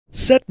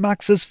Set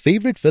Max's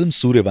favorite film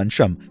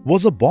Sooryavansham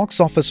was a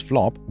box office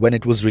flop when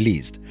it was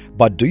released.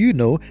 But do you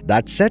know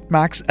that Set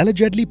Max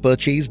allegedly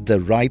purchased the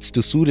rights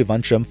to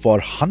Sooryavansham for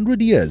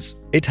 100 years?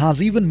 It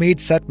has even made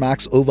Set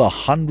Max over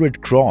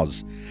 100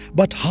 crores.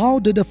 But how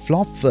did a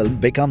flop film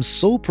become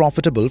so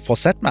profitable for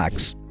Set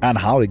Max? And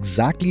how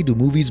exactly do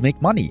movies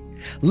make money?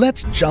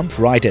 Let's jump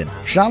right in,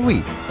 shall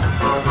we?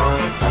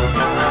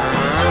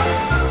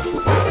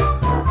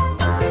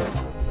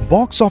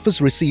 Box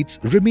office receipts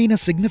remain a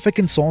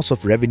significant source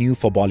of revenue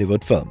for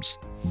Bollywood films.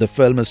 The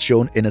film is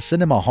shown in a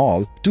cinema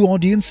hall to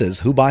audiences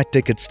who buy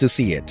tickets to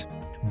see it.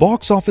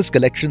 Box office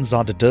collections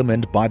are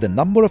determined by the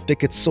number of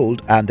tickets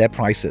sold and their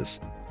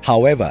prices.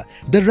 However,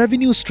 the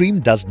revenue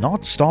stream does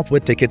not stop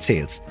with ticket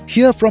sales.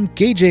 Hear from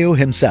KJO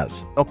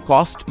himself. Your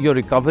cost, your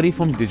recovery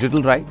from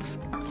digital rights,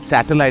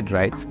 satellite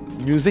rights,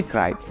 music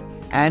rights,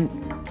 and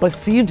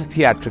perceived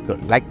theatrical,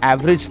 like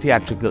average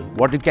theatrical,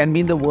 what it can be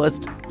in the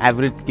worst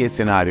average case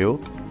scenario,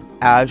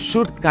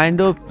 should kind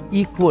of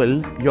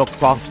equal your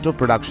cost of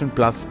production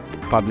plus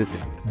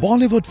publicity.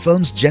 Bollywood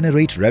films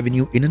generate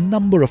revenue in a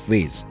number of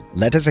ways.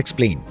 Let us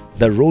explain.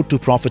 The road to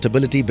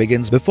profitability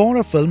begins before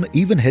a film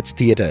even hits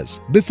theaters.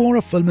 Before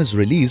a film is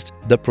released,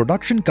 the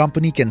production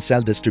company can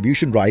sell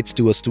distribution rights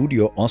to a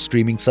studio or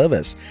streaming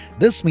service.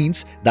 This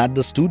means that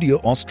the studio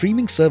or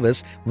streaming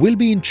service will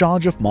be in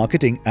charge of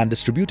marketing and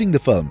distributing the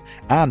film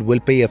and will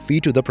pay a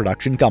fee to the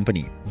production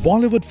company.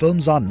 Bollywood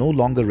films are no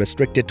longer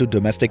restricted to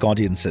domestic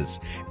audiences.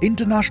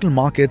 International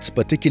markets,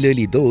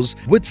 particularly those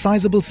with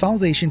sizable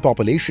South Asian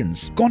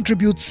populations,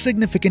 contribute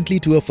significantly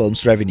to a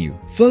film's revenue.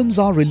 Films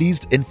are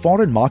released in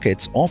foreign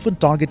markets, often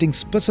targeting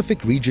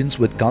specific regions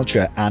with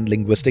culture and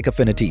linguistic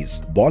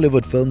affinities.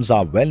 Bollywood films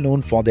are well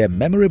known for their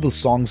memorable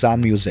songs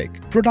and music.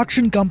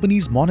 Production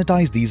companies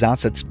monetize these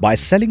assets by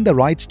selling the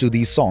rights to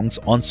these songs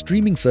on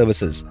streaming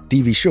services,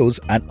 TV shows,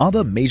 and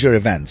other major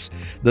events.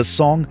 The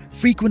song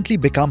frequently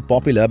become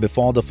popular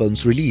before the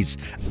film's release,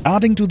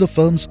 adding to the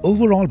film's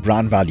overall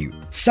brand value.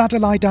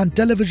 Satellite and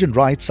television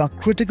rights are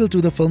critical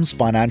to the film's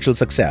financial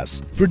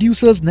success.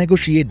 Producers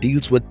negotiate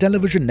deals with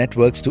television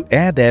networks to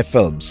air their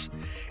films,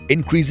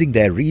 increasing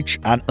their reach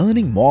and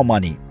earning more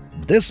money.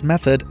 This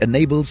method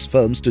enables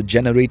films to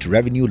generate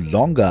revenue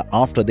longer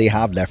after they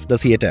have left the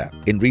theatre.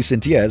 In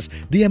recent years,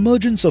 the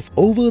emergence of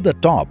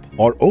over-the-top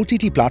or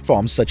OTT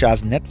platforms such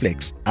as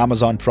Netflix,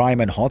 Amazon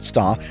Prime and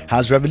Hotstar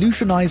has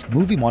revolutionized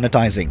movie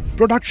monetizing.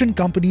 Production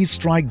companies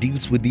strike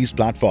deals with these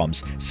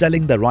platforms,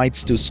 selling the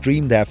rights to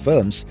stream their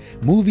films.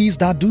 Movies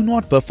that do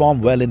not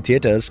perform well in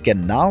theatres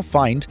can now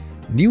find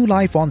new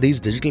life on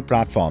these digital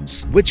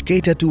platforms, which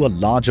cater to a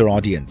larger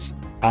audience.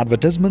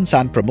 Advertisements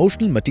and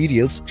promotional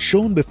materials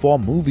shown before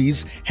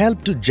movies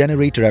help to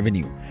generate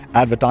revenue.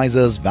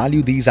 Advertisers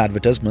value these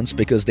advertisements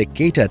because they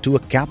cater to a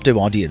captive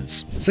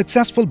audience.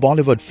 Successful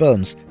Bollywood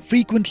films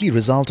frequently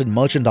result in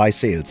merchandise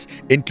sales,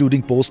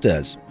 including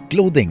posters,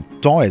 clothing,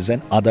 toys,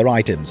 and other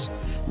items.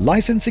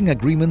 Licensing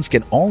agreements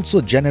can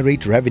also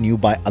generate revenue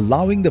by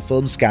allowing the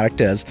film's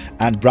characters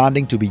and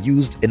branding to be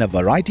used in a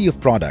variety of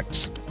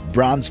products.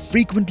 Brands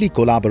frequently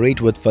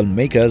collaborate with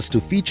filmmakers to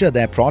feature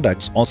their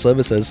products or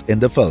services in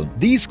the film.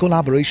 These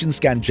collaborations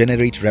can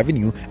generate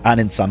revenue and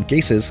in some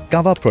cases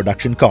cover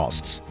production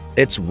costs.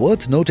 It's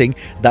worth noting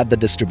that the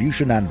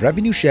distribution and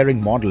revenue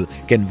sharing model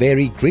can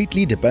vary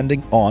greatly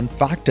depending on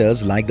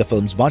factors like the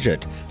film's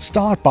budget,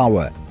 star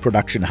power,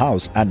 production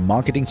house, and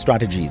marketing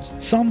strategies.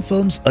 Some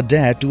films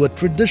adhere to a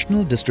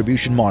traditional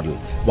distribution model,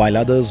 while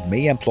others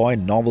may employ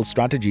novel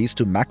strategies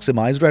to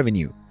maximize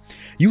revenue.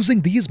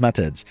 Using these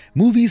methods,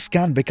 movies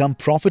can become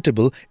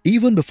profitable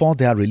even before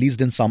they are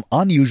released in some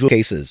unusual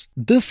cases.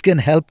 This can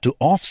help to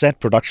offset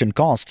production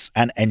costs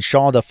and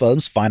ensure the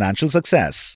film's financial success.